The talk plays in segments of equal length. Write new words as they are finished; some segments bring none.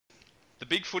The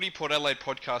Big Footy Port Adelaide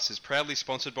podcast is proudly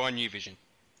sponsored by New Vision.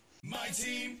 My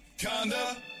team,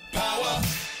 Conda, power.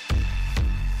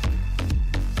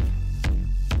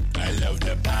 I love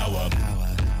the power.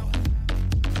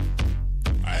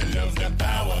 I love the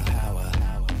power.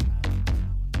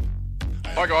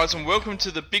 Hi guys, and welcome to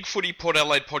the Big Footy Port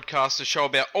Adelaide podcast, a show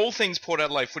about all things Port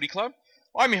Adelaide Footy Club.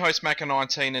 I'm your host,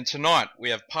 Macca19, and tonight we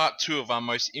have part 2 of our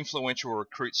most influential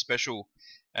recruit special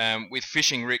with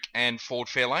Fishing Rick and Ford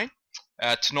Fairlane.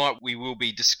 Tonight we will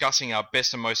be discussing our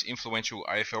best and most influential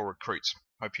AFL recruits.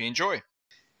 Hope you enjoy.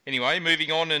 Anyway,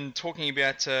 moving on and talking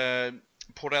about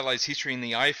Port Adelaide's history in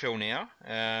the AFL now,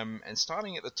 and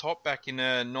starting at the top back in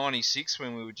 96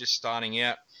 when we were just starting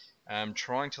out,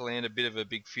 trying to land a bit of a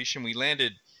big fish, and we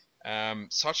landed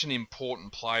such an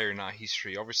important player in our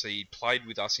history. Obviously, he played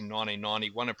with us in 1990,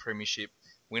 won a premiership,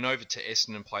 went over to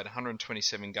Essendon, played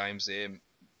 127 games there,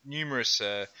 numerous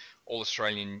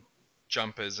All-Australian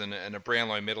jumpers and a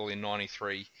Brownlow medal in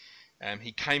 93.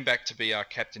 He came back to be our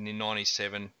captain in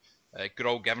 97. Good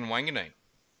old Gavin Wanganeen.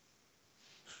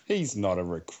 He's not a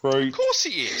recruit. Of course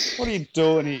he is. What are you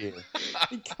doing here?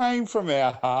 He came from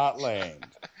our heartland.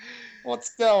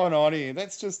 What's going on here?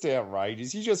 That's just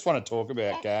outrageous. You just want to talk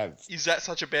about Gav. Is that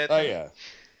such a bad Oh, thing? yeah.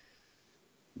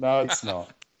 No, it's not.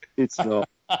 It's not.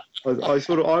 I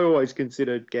always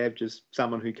considered Gav just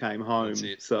someone who came home. That's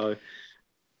it. So,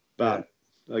 but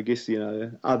I guess,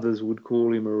 others would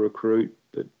call him a recruit,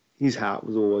 but his heart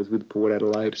was always with Port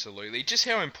Adelaide. Absolutely. Just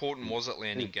how important was it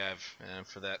landing Gav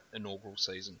for that inaugural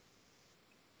season?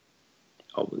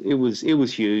 Oh, it was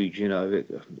huge. The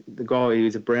guy, he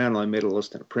was a Brownlow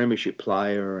medalist and a premiership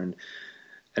player, and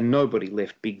nobody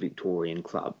left big Victorian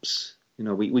clubs.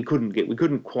 We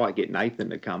couldn't quite get Nathan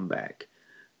to come back,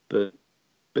 but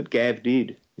Gav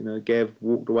did. Gav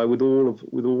walked away with all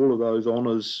of those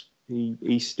honours.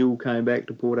 He still came back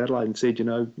to Port Adelaide and said,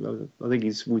 I think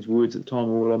his words at the time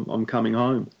were, I'm coming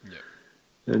home.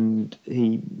 Yep. And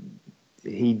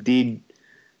he did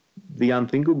the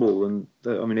unthinkable. And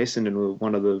Essendon were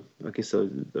one of those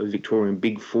Victorian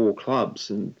Big Four clubs,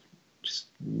 and just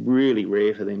really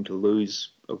rare for them to lose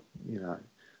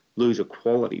a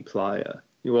quality player.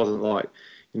 It wasn't like,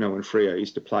 when Freo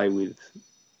used to play with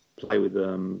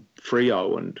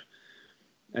Freo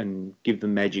and give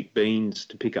them magic beans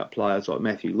to pick up players like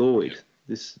Matthew Lloyd.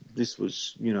 This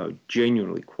was,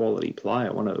 genuinely quality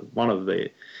player. One of their,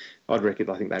 I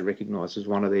think they recognised as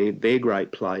one of their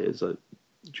great players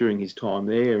during his time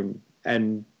there,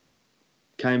 and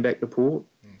came back to Port.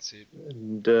 That's it.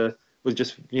 And was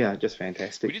just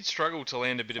fantastic. We did struggle to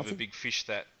land a bit of a big fish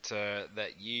that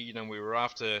year. We were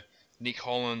after Nick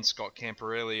Holland, Scott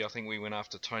Camporelli. I think we went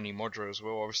after Tony Modra as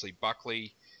well. Obviously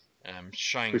Buckley,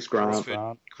 Shane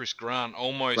Crawford, Chris Grant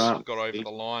almost got over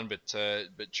the line, but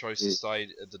chose to stay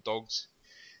at the Dogs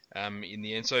in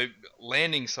the end. So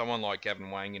landing someone like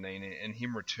Gavin Wanganeen and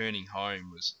him returning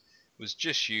home was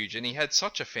just huge, and he had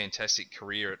such a fantastic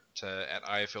career at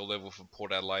AFL level for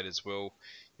Port Adelaide as well.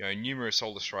 Numerous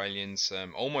All-Australians,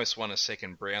 almost won a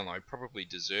second Brownlow, probably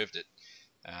deserved it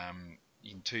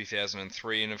in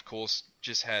 2003, and of course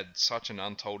just had such an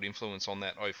untold influence on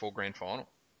that 04 Grand Final.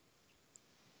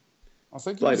 I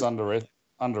think he was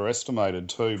underestimated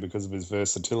too because of his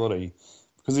versatility,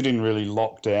 because he didn't really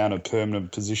lock down a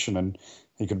permanent position and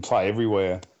he could play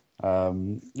everywhere.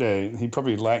 He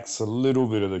probably lacks a little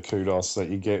bit of the kudos that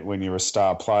you get when you're a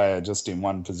star player just in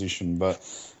one position. But,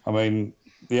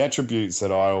 the attributes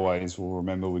that I always will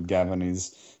remember with Gavin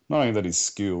is not only that his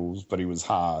skills, but he was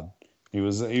hard. He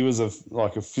was a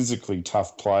physically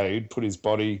tough player. He'd put his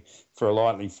body for a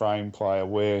lightly framed player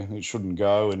where it shouldn't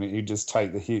go, and he'd just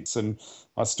take the hits. And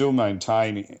I still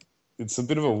maintain it's a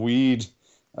bit of a weird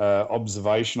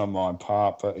observation on my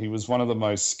part, but he was one of the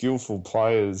most skillful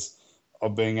players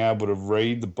of being able to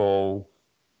read the ball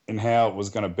and how it was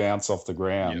going to bounce off the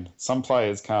ground. Yep. Some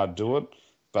players can't do it,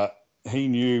 but he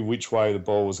knew which way the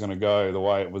ball was going to go, the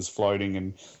way it was floating,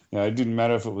 and it didn't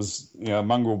matter if it was a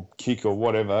mongrel kick or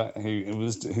whatever.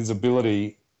 His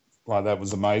ability like that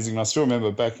was amazing. And I still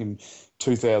remember back in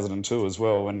 2002 as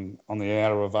well, when on the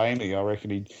outer of Amy, I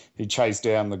reckon he chased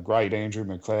down the great Andrew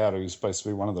McLeod, who was supposed to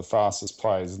be one of the fastest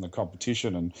players in the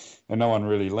competition, and no one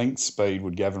really linked speed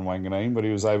with Gavin Wanganeen, but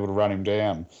he was able to run him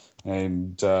down.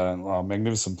 And a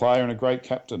magnificent player and a great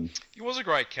captain. He was a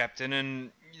great captain,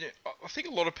 and I think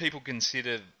a lot of people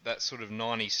consider that sort of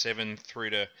 97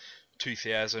 through to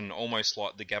 2000 almost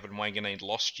like the Gavin Wanganeen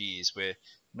lost years, where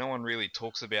no one really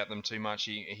talks about them too much.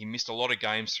 He missed a lot of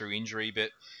games through injury, but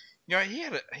he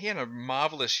had a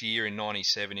marvellous year in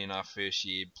 97 in our first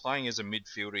year, playing as a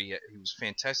midfielder. He was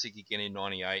fantastic again in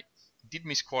 98. He did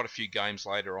miss quite a few games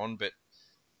later on, but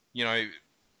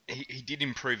he did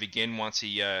improve again once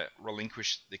he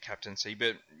relinquished the captaincy,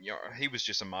 but he was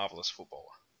just a marvellous footballer.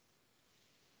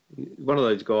 One of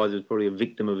those guys was probably a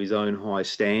victim of his own high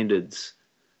standards.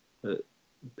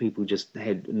 People just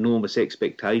had enormous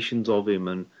expectations of him,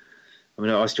 and I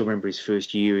mean, I still remember his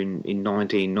first year in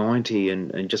 1990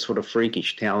 and just what a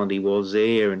freakish talent he was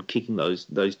there, and kicking those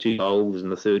 2 goals in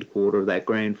the third quarter of that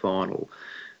grand final.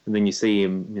 And then you see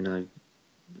him,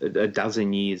 a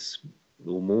dozen years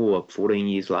or more, 14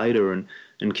 years later,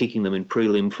 and kicking them in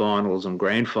prelim finals and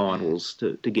grand finals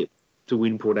to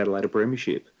win Port Adelaide a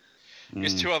premiership.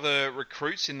 There's 2 other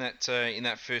recruits in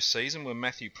that first season were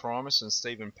Matthew Primus and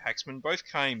Stephen Paxman. Both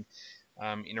came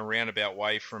in a roundabout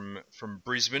way from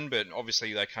Brisbane, but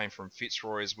obviously they came from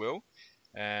Fitzroy as well.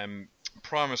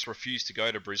 Primus refused to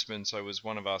go to Brisbane, so it was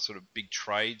one of our sort of big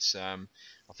trades. I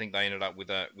think they ended up with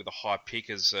a high pick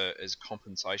as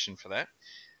compensation for that.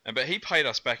 But he paid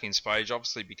us back in spades.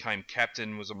 Obviously became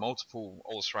captain, was a multiple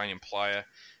All-Australian player.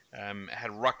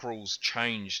 Had ruck rules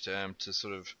changed to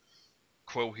sort of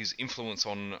quell his influence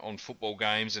on football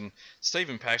games, and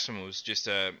Stephen Paxman was just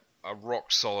a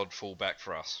rock solid fullback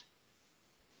for us.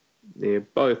 Yeah,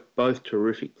 both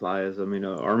terrific players. I mean,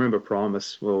 I remember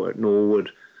Primus at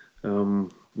Norwood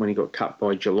when he got cut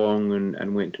by Geelong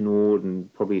and went to Norwood,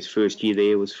 and probably his first year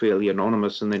there was fairly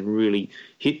anonymous, and then really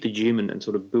hit the gym and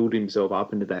sort of built himself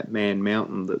up into that man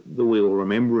mountain that we all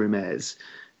remember him as,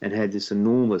 and had this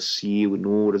enormous year with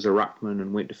Norwood as a ruckman,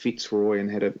 and went to Fitzroy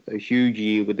and had a huge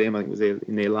year with them. I think it was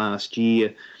in their last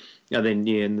year. And then,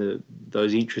 and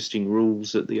those interesting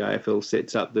rules that the AFL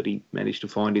sets up, that he managed to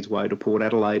find his way to Port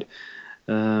Adelaide.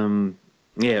 And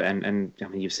I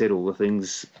mean, you've said all the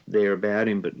things there about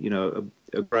him, but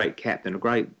a great captain,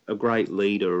 a great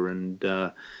leader,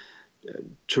 and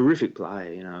terrific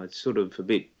player. It's sort of a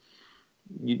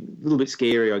little bit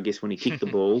scary, I guess, when he kicked the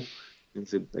ball.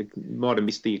 Might have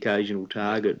missed the occasional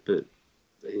target, but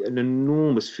an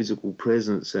enormous physical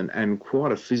presence and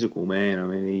quite a physical man. I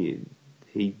mean,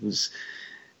 he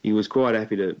was quite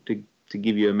happy to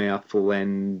give you a mouthful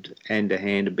and a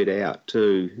hand a bit out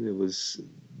too.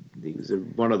 He was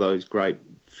one of those great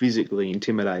physically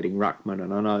intimidating ruckmen,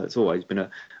 and I know it's always been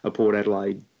a Port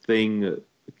Adelaide thing.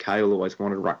 Cale always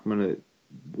wanted ruckmen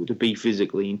to be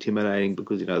physically intimidating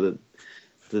because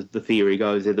the theory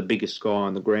goes they're the biggest guy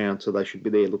on the ground, so they should be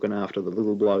there looking after the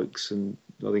little blokes. And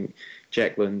I think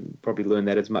Jacqueline probably learned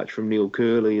that as much from Neil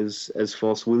Curley as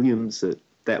Foss Williams,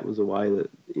 that was the way that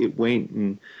it went.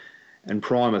 And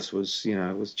Primus was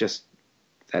just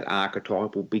that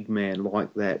archetypal big man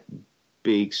like that,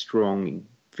 big, strong,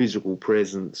 physical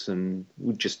presence, and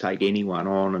would just take anyone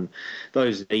on. And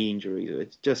those knee injuries,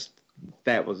 it's just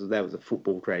that was a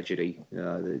football tragedy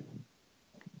that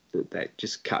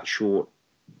just cut short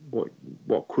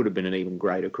what could have been an even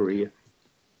greater career.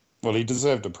 Well, he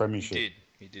deserved a premiership.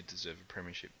 He did deserve a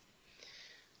premiership.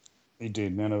 He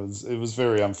did, and it was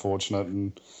very unfortunate.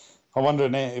 And I wonder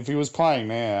now, if he was playing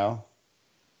now,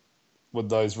 would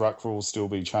those ruck rules still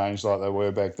be changed like they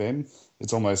were back then?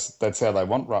 It's almost that's how they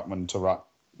want ruckman to ruck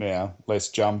now: less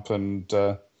jump and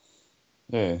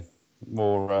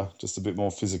more just a bit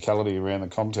more physicality around the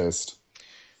contest.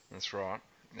 That's right.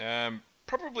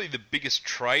 Probably the biggest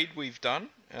trade we've done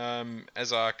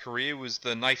as our career was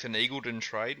the Nathan Eagleton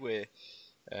trade, where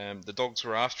the Dogs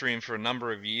were after him for a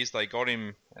number of years. They got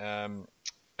him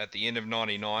at the end of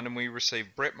 '99, and we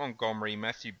received Brett Montgomery,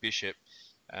 Matthew Bishop,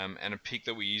 and a pick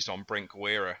that we used on Brent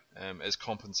Guerra as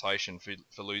compensation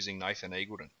for losing Nathan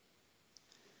Eagleton.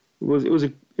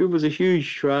 It was a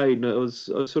huge trade, and I was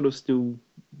sort of still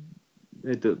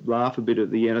had to laugh a bit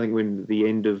at the end. I think when the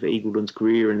end of Eagleton's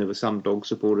career, and there were some Dog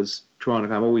supporters trying to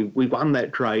come, we won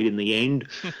that trade in the end,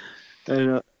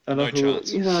 and I thought,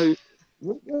 chance.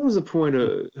 What was the point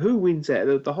of who wins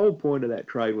that? The whole point of that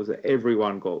trade was that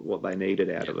everyone got what they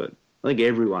needed out of it. I think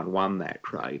everyone won that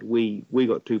trade. We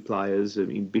got 2 players,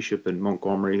 in Bishop and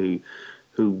Montgomery,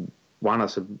 who won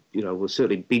us, were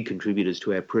certainly big contributors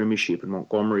to our premiership, and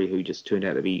Montgomery, who just turned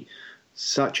out to be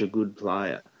such a good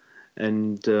player,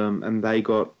 and they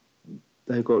got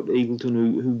Eagleton,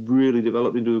 who really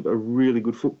developed into a really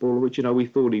good footballer, which we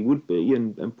thought he would be,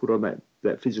 and put on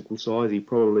that physical size he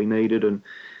probably needed,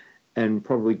 and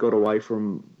probably got away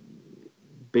from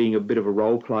being a bit of a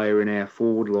role player in our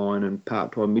forward line and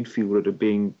part-time midfielder to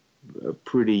being a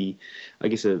pretty, I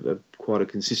guess, quite a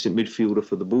consistent midfielder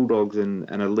for the Bulldogs and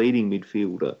a leading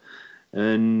midfielder.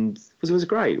 And it was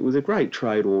great. It was a great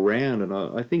trade all round, and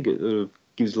I think it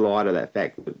gives light to that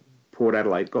fact that Port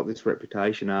Adelaide got this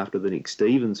reputation after the Nick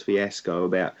Stevens fiasco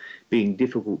about being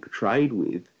difficult to trade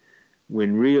with,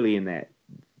 when really in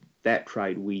that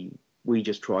trade we we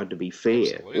just tried to be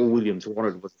fair. Absolutely. All Williams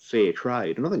wanted was a fair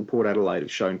trade. And I think Port Adelaide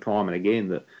have shown time and again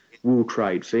that we'll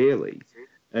trade fairly.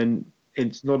 And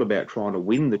it's not about trying to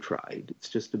win the trade. It's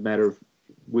just a matter of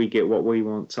we get what we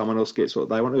want, someone else gets what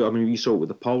they want. I mean, you saw it with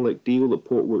the Pollock deal, that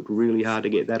Port worked really hard to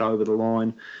get that over the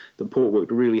line. The Port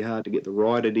worked really hard to get the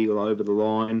Ryder deal over the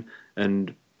line.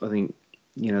 And I think,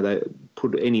 they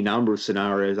put any number of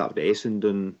scenarios up to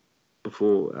Essendon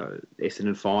before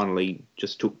Essendon finally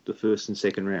just took the first and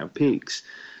second round picks.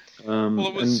 And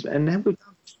have we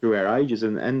done this through our ages?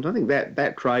 And I think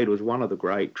that trade was one of the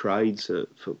great trades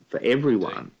for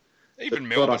everyone. Even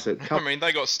Melbourne. I mean,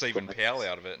 they got Stephen Powell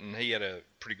out of it, and he had a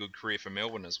pretty good career for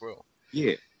Melbourne as well.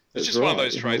 Yeah. It's just one of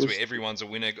those trades where everyone's a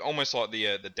winner, almost like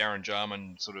the Darren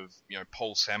Jarman sort of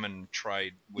Paul Salmon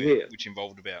trade, which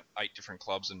involved about 8 different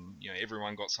clubs, and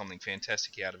everyone got something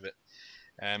fantastic out of it.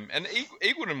 And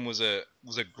Eagleton was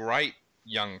a great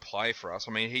young player for us.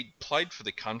 I mean, he played for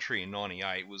the country in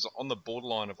 '98, was on the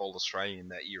borderline of All Australian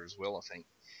that year as well, I think.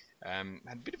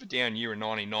 Had a bit of a down year in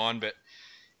 '99, but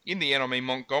in the end, I mean,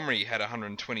 Montgomery had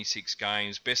 126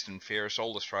 games, best and fairest,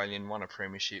 All Australian, won a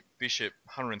premiership. Bishop,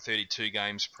 132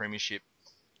 games, premiership.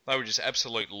 They were just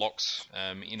absolute locks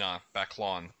in our back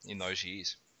line in those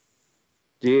years.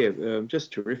 Yeah,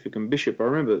 just terrific. And Bishop, I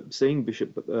remember seeing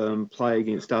Bishop play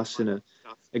against us in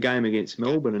a game against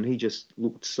Melbourne, and he just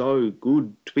looked so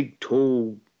good. Big,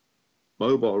 tall,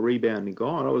 mobile, rebounding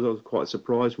guy. And I was quite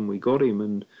surprised when we got him,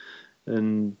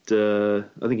 and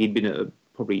I think he'd been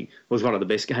probably was one of the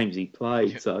best games he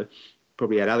played. Yep. So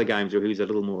probably had other games where he was a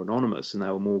little more anonymous, and they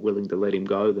were more willing to let him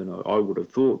go than I would have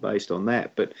thought based on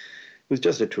that. But was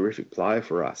just a terrific player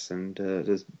for us, and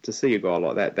to see a guy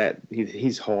like that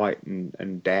his height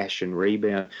and dash and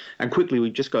rebound. And quickly,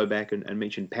 we just go back and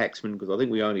mention Paxman, because I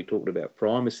think we only talked about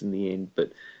Primus in the end,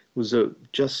 but was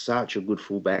just such a good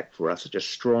fullback for us, such a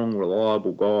strong,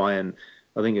 reliable guy. And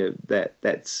I think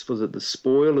that's was it the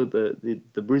spoil of the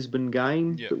Brisbane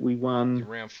game that we won?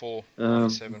 Round 4,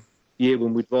 97. Yeah,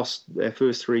 when we'd lost our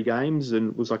first 3 games, and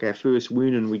it was like our first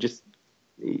win, and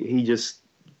he just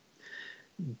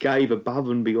gave above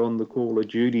and beyond the call of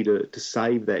duty to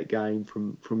save that game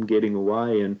from getting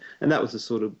away, and that was the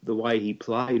sort of the way he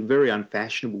played. Very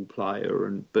unfashionable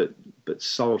player, but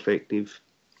so effective.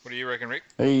 What do you reckon, Rick?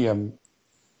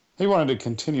 He wanted to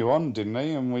continue on, didn't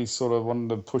he? And we sort of wanted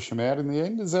to push him out in the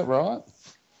end. Is that right?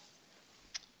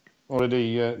 Or did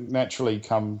he naturally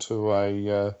come to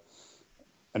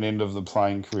an end of the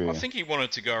playing career? I think he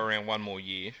wanted to go around one more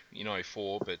year in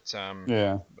 04, but didn't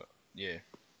happen. Yeah, it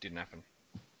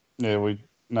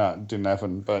didn't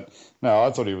happen. But no,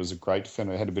 I thought he was a great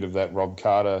defender. He had a bit of that Rob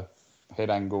Carter head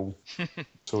angle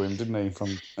to him, didn't he?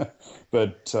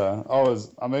 But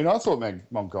I thought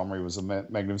Montgomery was a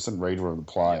magnificent reader of the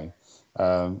play.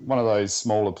 One of those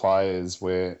smaller players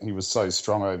where he was so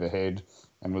strong overhead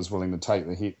and was willing to take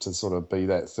the hit to sort of be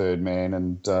that third man.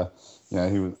 And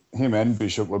him and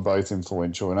Bishop were both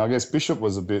influential. And I guess Bishop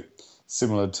was a bit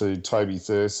similar to Toby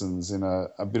Thurston's in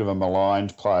a bit of a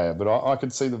maligned player. But I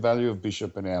could see the value of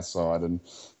Bishop in our side. And,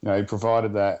 he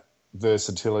provided that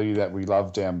versatility that we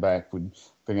love down back, with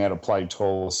being able to play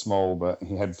tall or small, but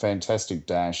he had fantastic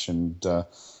dash and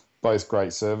both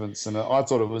great servants. And I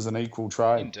thought it was an equal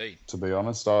trade, indeed, to be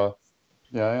honest. I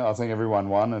think everyone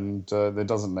won, and there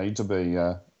doesn't need to be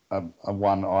a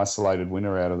one isolated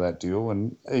winner out of that deal.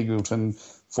 And Eagleton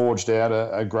forged out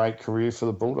a great career for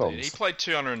the Bulldogs. He played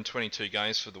 222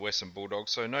 games for the Western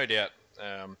Bulldogs, so no doubt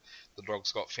the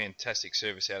Dogs got fantastic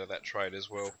service out of that trade as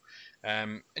well.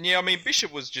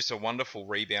 Bishop was just a wonderful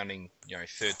rebounding,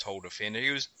 third tall defender.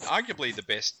 He was arguably the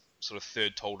best sort of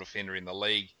third tall defender in the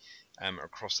league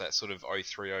across that sort of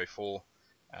 03-04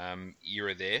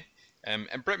 era there. And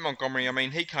Brett Montgomery,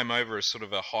 he came over as sort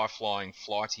of a high-flying,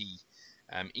 flighty,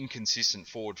 inconsistent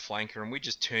forward flanker, and we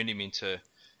just turned him into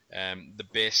the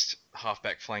best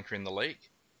halfback flanker in the league.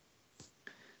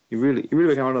 He really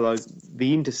became one of those,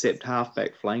 the intercept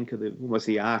halfback flanker, almost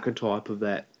the archetype of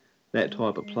that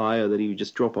type of player, that he would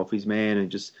just drop off his man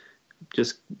and just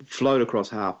float across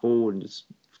half forward, and just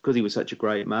because he was such a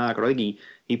great marker. I think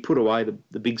he put away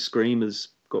the big screamers,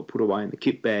 got put away in the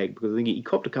kit bag, because I think he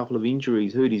copped a couple of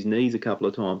injuries, hurt his knees a couple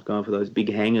of times going for those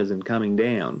big hangers and coming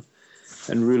down,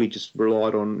 and really just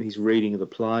relied on his reading of the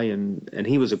play, and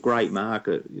he was a great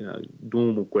marker,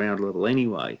 normal ground level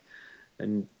anyway,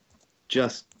 and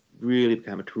just really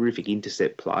became a terrific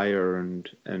intercept player and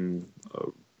an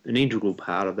integral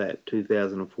part of that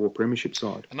 2004 premiership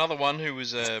side. Another one who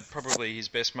was probably his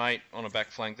best mate on a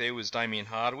back flank there was Damien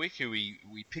Hardwick, who we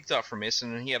picked up from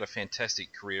Essendon. He had a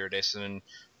fantastic career at Essendon.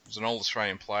 Was an All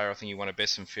Australian player. I think he won a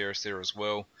best and fairest there as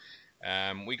well.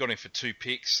 We got him for 2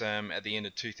 picks at the end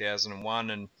of 2001,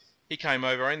 and he came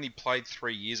over. Only played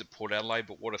 3 years at Port Adelaide,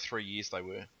 but what a 3 years they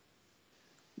were.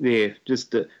 Yeah,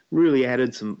 just really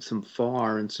added some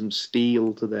fire and some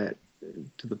steel to that,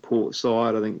 to the Port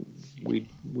side. I think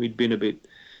we'd been a bit,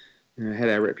 had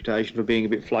our reputation for being a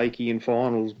bit flaky in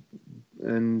finals,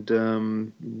 and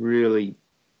really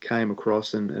came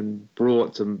across and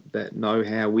brought that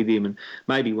know-how with him, and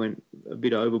maybe went a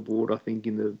bit overboard, I think,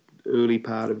 in the early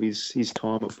part of his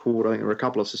time at Port. I think there were a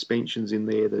couple of suspensions in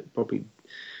there that probably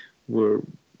were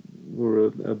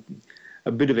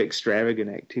a bit of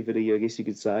extravagant activity, I guess you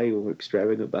could say, or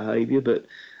extravagant behaviour, but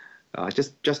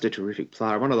just a terrific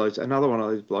player. Another one of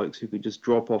those blokes who could just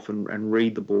drop off and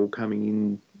read the ball coming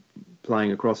in,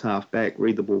 playing across half back,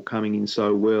 read the ball coming in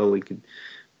so well. He could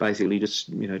basically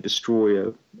just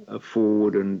destroy a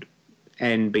forward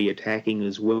and be attacking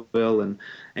as well, and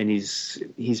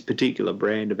his particular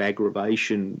brand of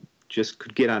aggravation just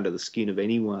could get under the skin of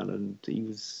anyone. And he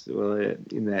was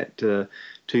in that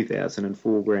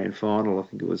 2004 grand final. I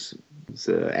think it was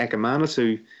Ackermanis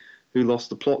who lost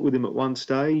the plot with him at one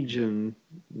stage and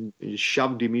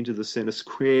shoved him into the centre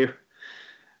square.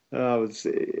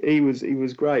 He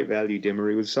was great value, Dimmer.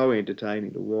 He was so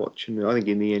entertaining to watch, and I think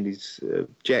in the end,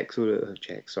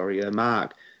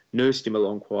 Mark nursed him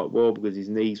along quite well because his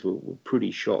knees were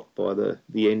pretty shot by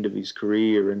the end of his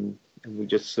career, and we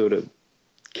just sort of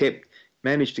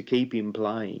managed to keep him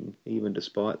playing even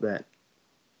despite that.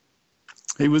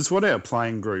 He was what our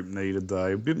playing group needed,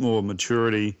 though. A bit more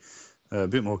maturity, a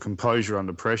bit more composure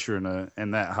under pressure,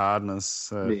 and that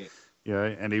hardness.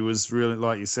 And he was really,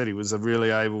 like you said, he was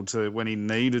really able to, when he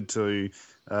needed to,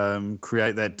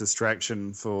 create that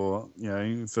distraction for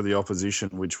the opposition,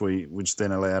 which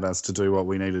then allowed us to do what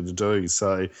we needed to do.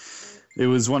 So it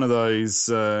was one of those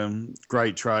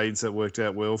great trades that worked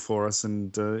out well for us,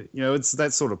 and it's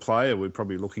that sort of player we're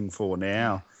probably looking for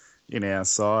now in our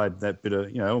side. That bit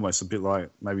of almost a bit like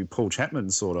maybe Paul Chapman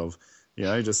sort of.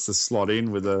 Just to slot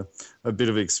in with a bit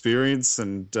of experience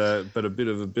and but a bit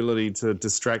of ability to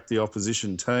distract the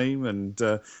opposition team and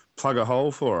plug a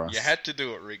hole for us. You had to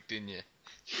do it, Rick, didn't you?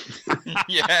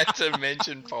 You had to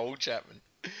mention Paul Chapman.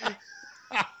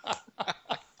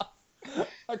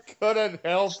 I couldn't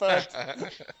help it.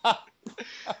 I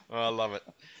love it.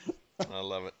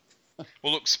 Well,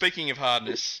 look, speaking of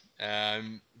hardness,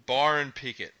 Byron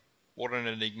Pickett, what an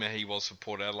enigma he was for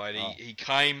Port Adelaide. He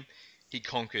came, he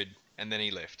conquered, and then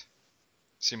he left.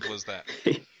 Simple as that.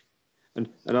 And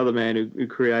another man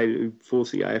who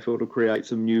forced the AFL to create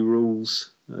some new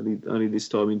rules, only this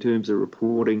time in terms of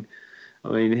reporting. I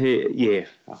mean,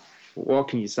 what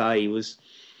can you say? He was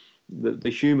the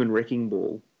human wrecking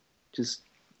ball, just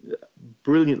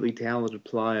brilliantly talented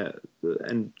player,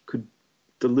 and could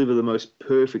deliver the most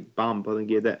perfect bump. I think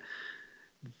he had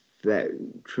that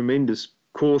tremendous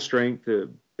core strength,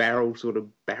 barrel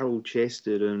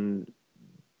chested, and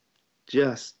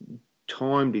just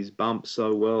timed his bump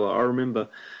so well. I remember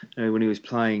when he was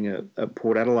playing at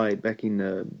Port Adelaide back in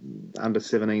under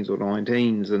 17s or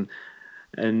 19s,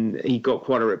 and he got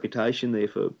quite a reputation there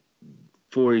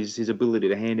for his ability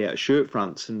to hand out shirt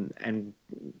fronts and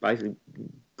basically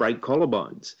break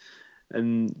collarbones.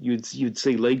 And you'd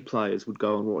see league players would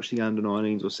go and watch the under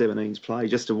 19s or 17s play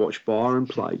just to watch Byron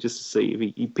play, just to see if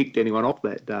he picked anyone off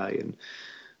that day. And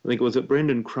I think it was at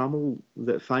Brendan Crummell,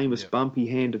 that famous bump he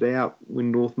handed out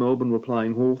when North Melbourne were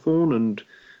playing Hawthorn, and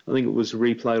I think it was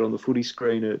replayed on the footy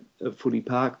screen at Footy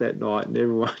Park that night, and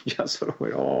everyone just sort of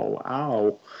went, "Oh,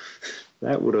 ow,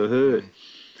 that would have hurt,"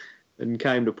 and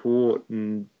came to Port,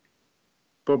 and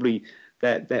probably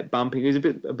that bumping is a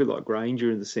bit like Granger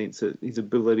in the sense that his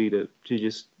ability to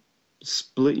just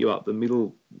split you up the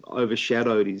middle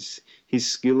overshadowed his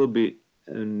skill a bit,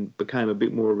 and became a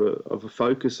bit more of a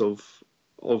focus of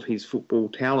his football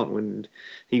talent, when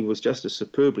he was just a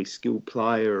superbly skilled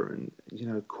player and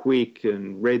quick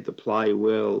and read the play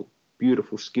well,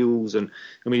 beautiful skills. And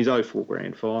I mean, his 04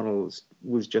 grand final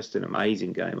was just an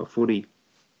amazing game of footy.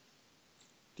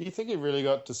 Do you think he really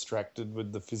got distracted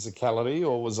with the physicality,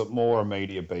 or was it more a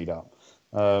media beat up?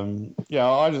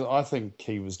 I think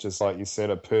he was just, like you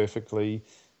said, a perfectly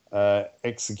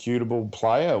executable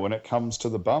player when it comes to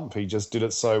the bump. He just did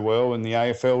it so well, and the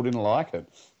AFL didn't like it.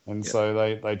 And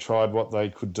so they tried what they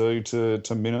could do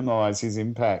to minimise his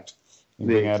impact and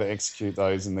being able to execute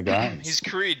those in the games. His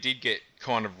career did get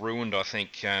kind of ruined, I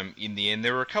think, in the end.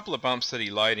 There were a couple of bumps that he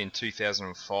laid in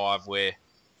 2005 where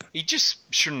he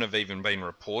just shouldn't have even been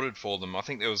reported for them. I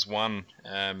think there was one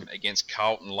against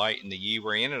Carlton late in the year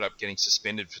where he ended up getting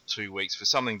suspended for 2 weeks for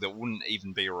something that wouldn't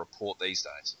even be a report these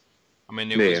days. I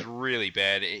mean, it was really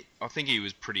bad. I think he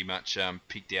was pretty much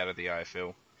picked out of the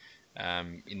AFL.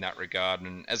 in that regard.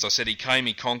 And as I said, he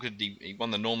conquered, he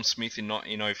won the Norm Smith in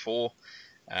 04,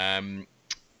 and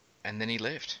then he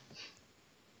left.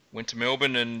 Went to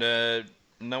Melbourne, and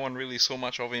no one really saw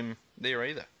much of him there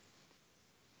either.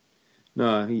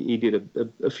 No, he did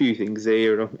a few things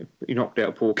there. He knocked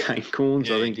out poor Kane Corns,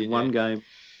 I think, in one game.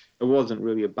 It wasn't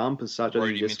really a bump as such. I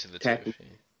think he just into the tackled,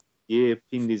 turf,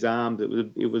 pinned his arms.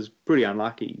 It was pretty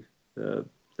unlucky that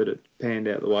it panned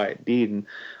out the way it did. And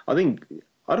I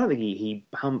don't think he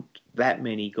bumped that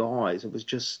many guys. It was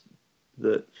just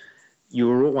that you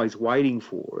were always waiting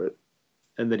for it,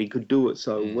 and that he could do it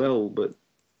so well. But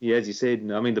yeah, as you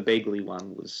said, I mean, the Begley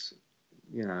one was,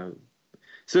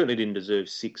 certainly didn't deserve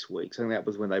 6 weeks. I think that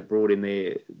was when they brought in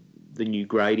the new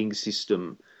grading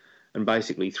system and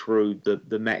basically threw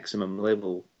the maximum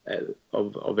level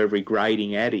of every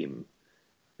grading at him,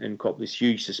 and copped this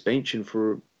huge suspension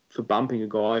for bumping a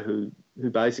guy who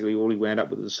basically all he wound up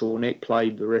with was a sore neck,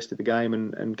 played the rest of the game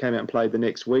and came out and played the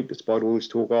next week despite all this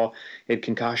talk, he had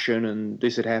concussion and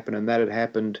this had happened and that had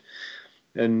happened.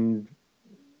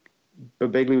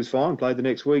 But Begley was fine, played the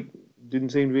next week,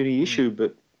 didn't seem to be any issue,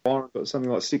 but Byron got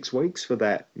something like 6 weeks for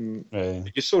that. And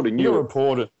you sort of knew.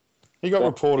 He got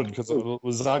reported because it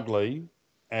was ugly,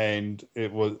 and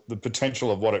it was the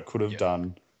potential of what it could have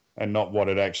done, and not what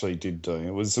it actually did do. It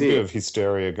was a bit of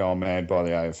hysteria going mad by the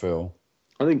AFL.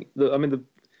 I think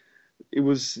it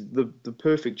was the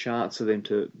perfect chance for them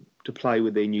to play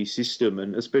with their new system,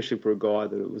 and especially for a guy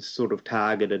that it was sort of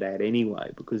targeted at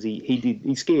anyway, because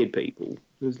he scared people.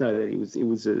 There's no doubt he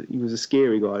was a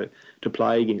scary guy to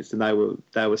play against, and they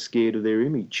were scared of their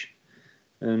image,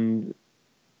 and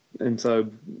so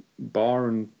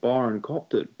Byron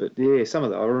copped it. But yeah,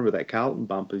 I remember that Carlton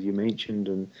bump as you mentioned,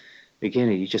 and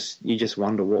again you just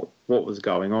wonder what was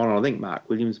going on. And I think Mark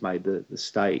Williams made the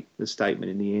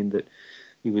statement in the end that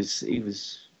he was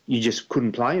you just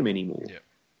couldn't play him anymore. Yep.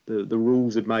 The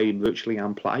rules had made him virtually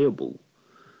unplayable,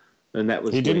 and that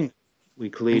was we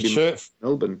cleared him from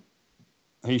Melbourne.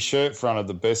 He shirt fronted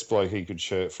the best bloke he could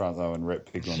shirt front though in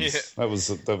Rhett Piglins. Yeah.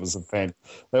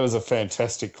 That was a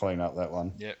fantastic clean up, that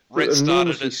one. Yeah, Rhett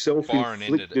started it,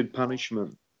 self-inflicted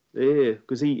punishment. Yeah,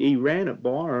 because he ran at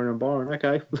Byron, and Byron,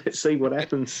 okay, let's see what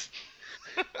happens.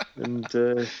 And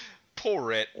poor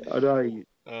Rhett. I know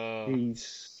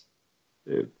he's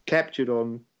captured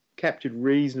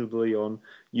reasonably on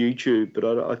YouTube, but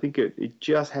I think it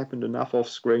just happened enough off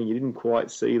screen. You didn't quite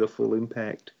see the full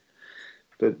impact.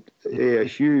 But yeah, a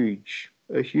huge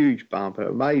bump,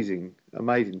 amazing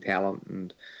talent,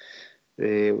 and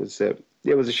it was a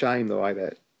shame the way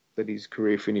that his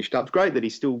career finished up. It's great that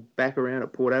he's still back around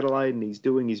at Port Adelaide and he's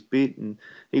doing his bit, and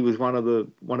he was one of the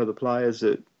players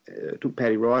that took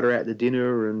Paddy Ryder out to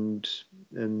dinner and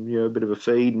a bit of a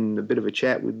feed and a bit of a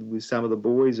chat with some of the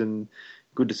boys, and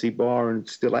good to see Byron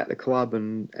still at the club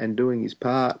and doing his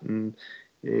part, and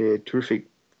yeah, terrific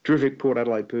Port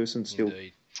Adelaide person still.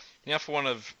 Indeed. Now for one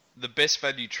of the best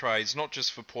value trades, not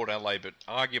just for Port Adelaide, but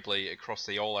arguably across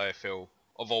the whole AFL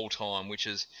of all time, which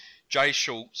is Jay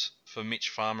Schultz for Mitch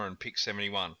Farmer and pick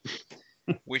 71,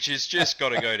 which has just got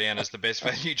to go down as the best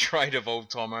value trade of all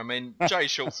time. I mean, Jay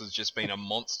Schultz has just been a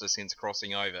monster since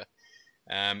crossing over.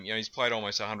 He's played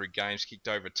almost 100 games, kicked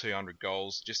over 200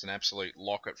 goals, just an absolute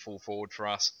lock at full forward for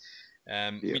us.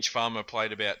 Mitch Farmer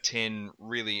played about 10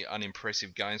 really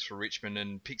unimpressive games for Richmond,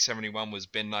 and pick 71 was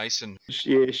Ben Nason.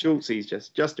 Yeah, Schultz is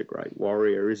just a great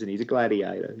warrior, isn't he? He's a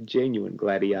gladiator, a genuine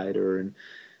gladiator, and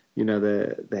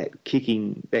that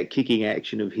kicking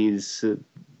action of his. I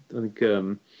think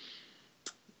a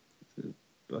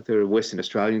Western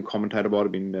Australian commentator might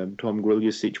have been Tom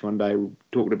Griljasic one day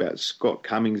talking about Scott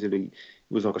Cummings, that he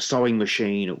was like a sewing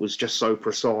machine. It was just so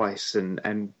precise and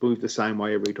moved the same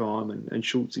way every time. And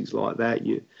Schultz is like that.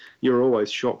 You're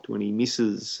always shocked when he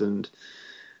misses, and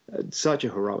such a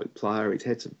heroic player. He's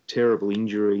had some terrible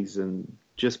injuries and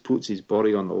just puts his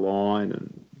body on the line,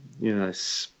 and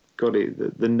got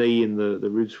the knee in the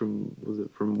ribs from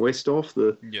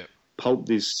Westhoff, pulped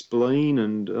his spleen,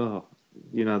 and the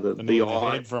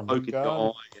eye, poking the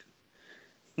eye.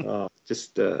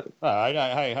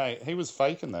 Hey, he was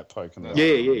faking that poking.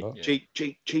 Yeah.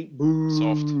 Cheap, boo.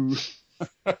 Soft.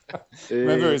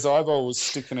 Remember, his eyeball was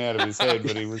sticking out of his head,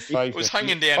 but he was faking. It was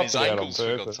hanging down his ankles,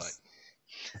 for God's sake.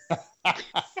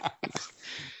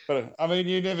 But I mean,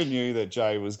 you never knew that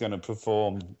Jay was going to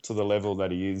perform to the level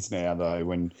that he is now, though.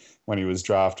 When he was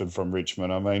drafted from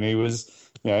Richmond, I mean, he was,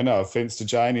 no offence to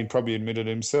Jay, and he'd probably admitted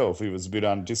himself he was a bit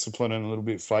undisciplined and a little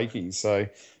bit flaky. So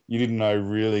you didn't know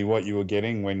really what you were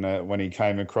getting when he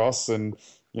came across, and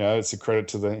it's a credit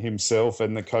to himself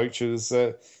and the coaches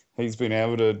that he's been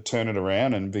able to turn it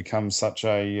around and become such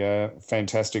a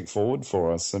fantastic forward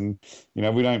for us. And, we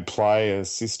don't play a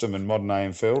system, and modern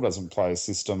AFL doesn't play a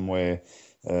system where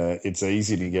it's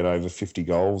easy to get over 50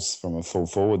 goals from a full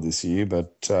forward this year.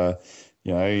 But,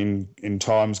 in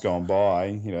times gone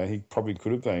by, he probably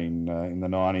could have been in the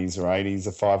 90s or 80s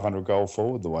a 500-goal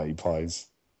forward the way he plays.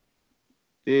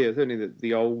 Yeah, certainly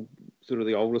the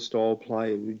older style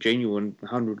play, genuine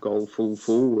 100-goal full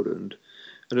forward,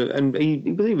 and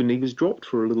he was dropped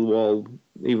for a little while.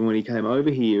 Even when he came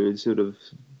over here, it sort of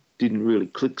didn't really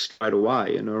click straight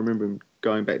away. And I remember him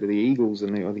going back to the Eagles,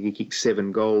 and I think he kicked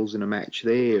 7 goals in a match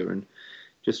there, and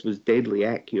just was deadly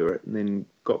accurate. And then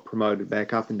got promoted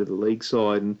back up into the league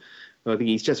side, and I think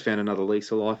he's just found another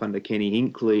lease of life under Kenny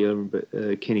Hinkley.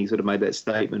 But Kenny sort of made that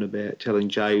statement about telling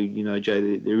Jay,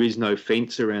 Jay, there is no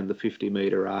fence around the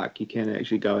 50-metre arc. You can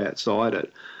actually go outside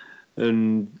it.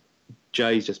 And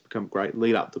Jay's just become a great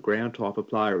lead up the ground type of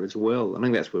player as well. I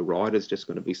think that's where Ryder's just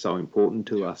going to be so important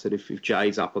to us, that if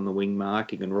Jay's up on the wing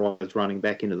marking and Ryder's running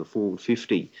back into the forward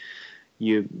 50,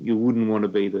 you wouldn't want to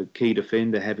be the key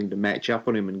defender having to match up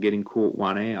on him and getting caught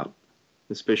one out,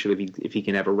 especially if he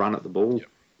can have a run at the ball. Yep.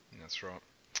 That's right.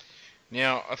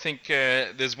 Now, I think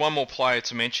there's one more player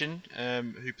to mention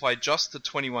who played just the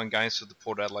 21 games for the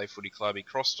Port Adelaide Footy Club. He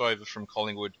crossed over from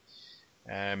Collingwood,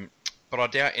 but I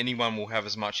doubt anyone will have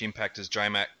as much impact as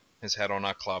J-Mac has had on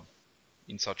our club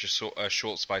in such a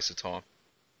short space of time.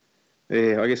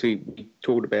 Yeah, I guess we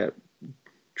talked about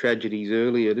tragedies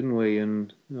earlier, didn't we?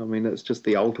 And, I mean, that's just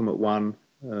the ultimate one.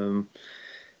 A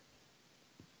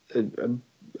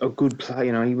good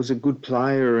player, he was a good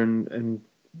player, and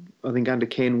I think under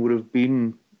Ken would have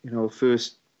been, a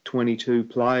first 22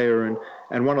 player,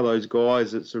 and one of those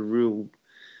guys that's a real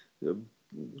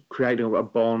creating a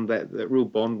bond, that real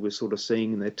bond we're sort of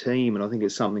seeing in their team. And I think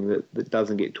it's something that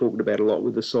doesn't get talked about a lot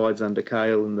with the sides under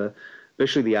Cale, and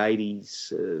especially the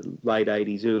 80s, late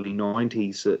 80s, early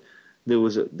 90s, that there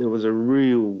was a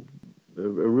real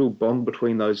bond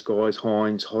between those guys: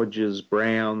 Hines, Hodges,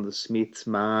 Brown, the Smiths,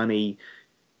 Marnie,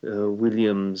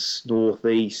 Williams,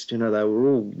 Northeast. They were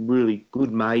all really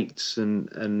good mates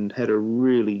and had a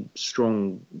really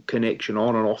strong connection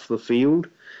on and off the field.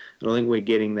 And I think we're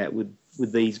getting that with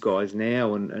these guys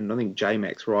now, and I think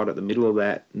J-Mac's right at the middle of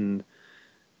that, and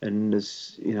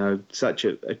there's such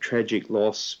a tragic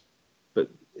loss, but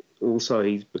also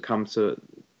he's become a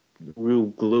real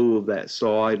glue of that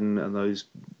side, and those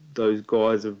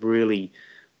guys have really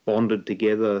bonded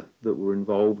together that were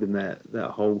involved in that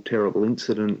whole terrible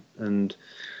incident. And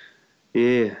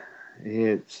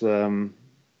it's terrible.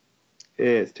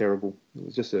 It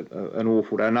was just an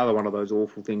awful day. Another one of those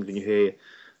awful things when you hear,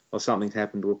 something's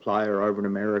happened to a player over in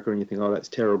America, and you think, that's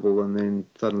terrible, and then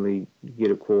suddenly you get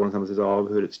a call and someone says, I've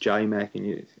heard it's J-Mac,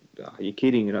 and are you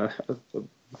kidding? I've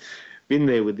been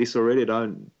there with this already.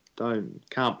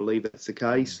 Can't believe that's the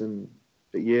case.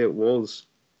 But yeah, it was.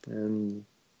 And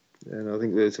I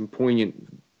think there's some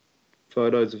poignant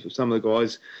photos of some of the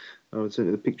guys.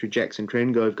 Certainly the picture of Jackson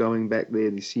Trengove going back there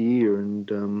this year,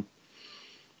 and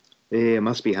it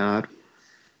must be hard.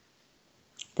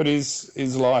 But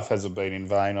his life hasn't been in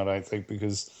vain, I don't think,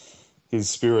 because his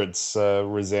spirits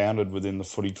resounded within the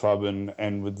footy club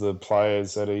and with the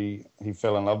players that he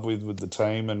fell in love with the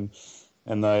team, and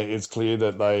it's clear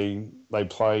that they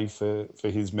play for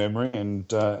his memory,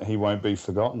 and he won't be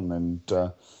forgotten.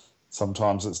 And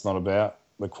sometimes it's not about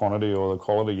the quantity or the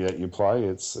quality that you play;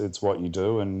 it's what you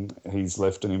do, and he's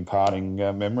left an imparting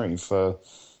memory for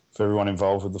everyone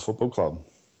involved with the football club.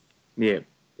 Yeah,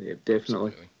 definitely.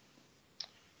 Absolutely.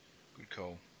 Good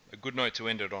call. A good note to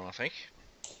end it on, I think.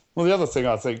 Well, the other thing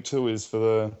I think too is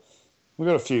we've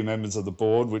got a few members of the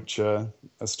board which are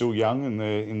still young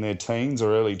in their teens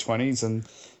or early 20s, and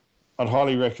I'd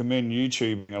highly recommend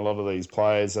YouTubing a lot of these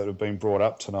players that have been brought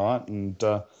up tonight. And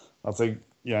I think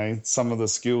some of the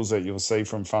skills that you'll see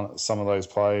from some of those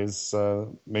players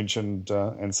mentioned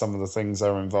and some of the things they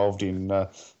were involved in are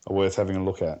worth having a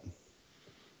look at.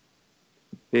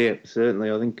 Yeah,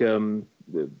 certainly. I think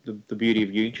the beauty of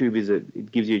YouTube is that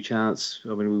it gives you a chance. I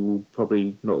mean, we will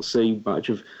probably not see much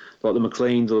of like the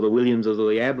McLeans or the Williams or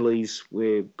the Ableys,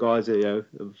 where guys of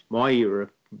my era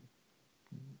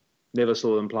never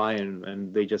saw them play,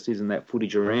 and there just isn't that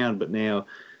footage around. But now,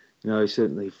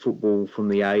 certainly football from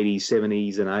the 80s,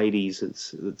 70s and 80s,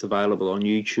 it's available on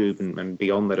YouTube, and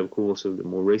beyond that, of course, the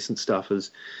more recent stuff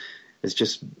has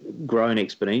just grown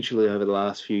exponentially over the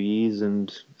last few years,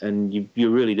 and you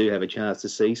really do have a chance to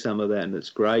see some of that, and it's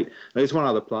great. There's one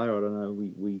other player, I don't know,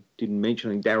 we didn't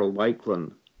mention, I think Daryl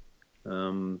Wakelin.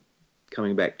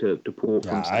 coming back to Port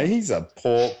from. Nah, he's a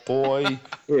Port boy.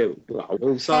 Yeah, well,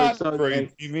 those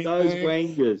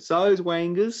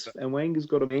Wangers, and Wangers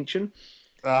got a mention.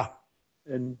 Ah,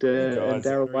 And guys,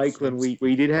 Daryl very Wakeland, we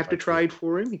sensitive. did have to trade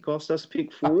for him. He cost us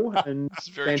pick 4, and It's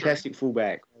very fantastic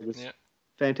fullback. It was Yeah.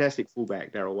 fantastic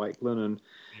fullback, Daryl Wakeland, and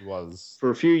he was. for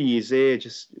a few years there,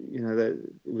 just it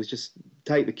was just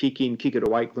take the kick in, kick it to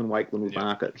Wakeland. Wakeland would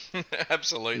mark it. It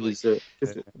Absolutely. was a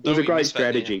we great miss that now.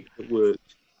 strategy that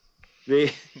worked. There,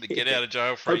 The get out of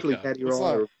jail free hopefully, card. Paddy It's Ryan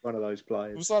like- was one of those It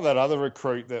players. was like that other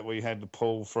recruit that we had to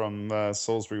pull from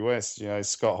Salisbury West,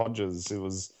 Scott Hodges. It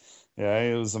was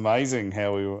amazing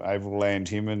how we were able to land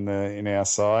him in our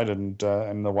side and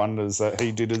the wonders that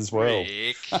he did as well.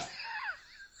 Rick.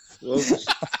 Well,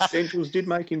 Centrals did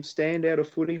make him stand out of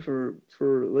footy for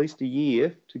at least a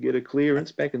year to get a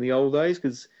clearance back in the old days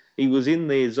because he was in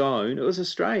their zone. It was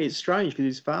strange because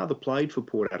his father played for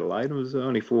Port Adelaide. It was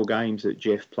only 4 games that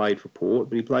Jeff played for Port,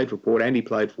 but he played for Port and he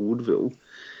played for Woodville.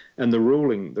 And the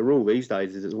rule these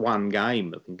days is it's 1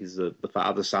 game, I think, is the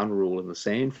father-son rule in the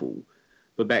Sandful.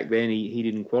 But back then he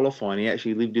didn't qualify, and he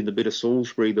actually lived in the bit of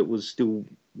Salisbury that was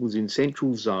in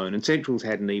Central's zone, and Central's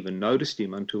hadn't even noticed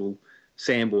him until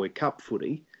Sandboy Cup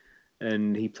footy,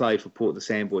 and he played for Port the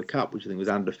Sandboy Cup, which I think was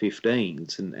under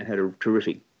 15s, and had a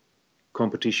terrific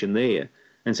competition there.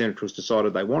 And Central's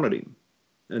decided they wanted him,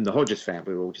 and the Hodges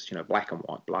family were all just black and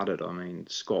white blooded. I mean,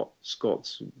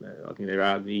 Scott's I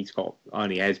think he's got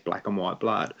only has black and white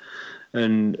blood,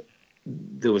 and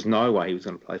there was no way he was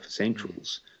going to play for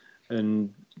Centrals.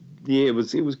 And yeah, it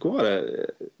was quite a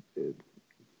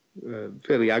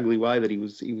fairly ugly way that he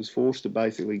was forced to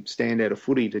basically stand out of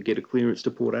footy to get a clearance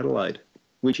to Port Adelaide,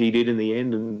 which he did in the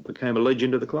end and became a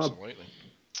legend of the club. Absolutely.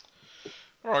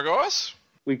 All right, guys.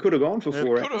 We could have gone for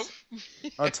 4 Could hours.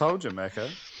 have. I told you, Macca.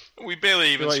 We barely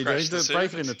even Well, you scratched the do. Break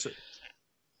it surface. into two.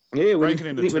 Yeah, Break it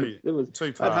into two- there was two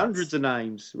had parts. hundreds of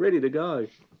names ready to go.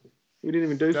 We didn't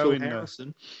even do Go Phil in,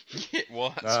 Harrison. Yeah,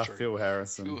 well, that's true. Phil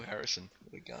Harrison. Phil Harrison.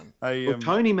 What a gun. Hey, Well,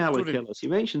 Tony put it- Malakellis. You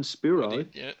mentioned Spiro.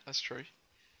 Yeah, that's true.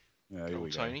 Yeah, here Good we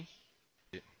old go. Tony.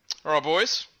 Yeah. All right,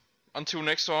 boys. Until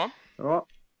next time. All right.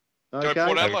 Go Okay.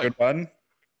 Port Have a Adelaide. good one.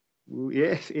 Well,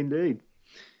 yes, indeed.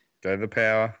 Go the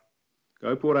power.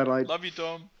 Go Port Adelaide. Love you,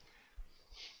 Dom.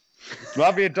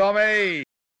 Love you, Dommy.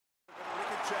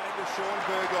 Wicket change to Sean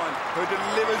Burgoyne, who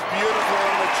delivers beautifully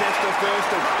on the chest of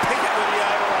Thurston. Pick it with the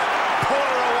overlay.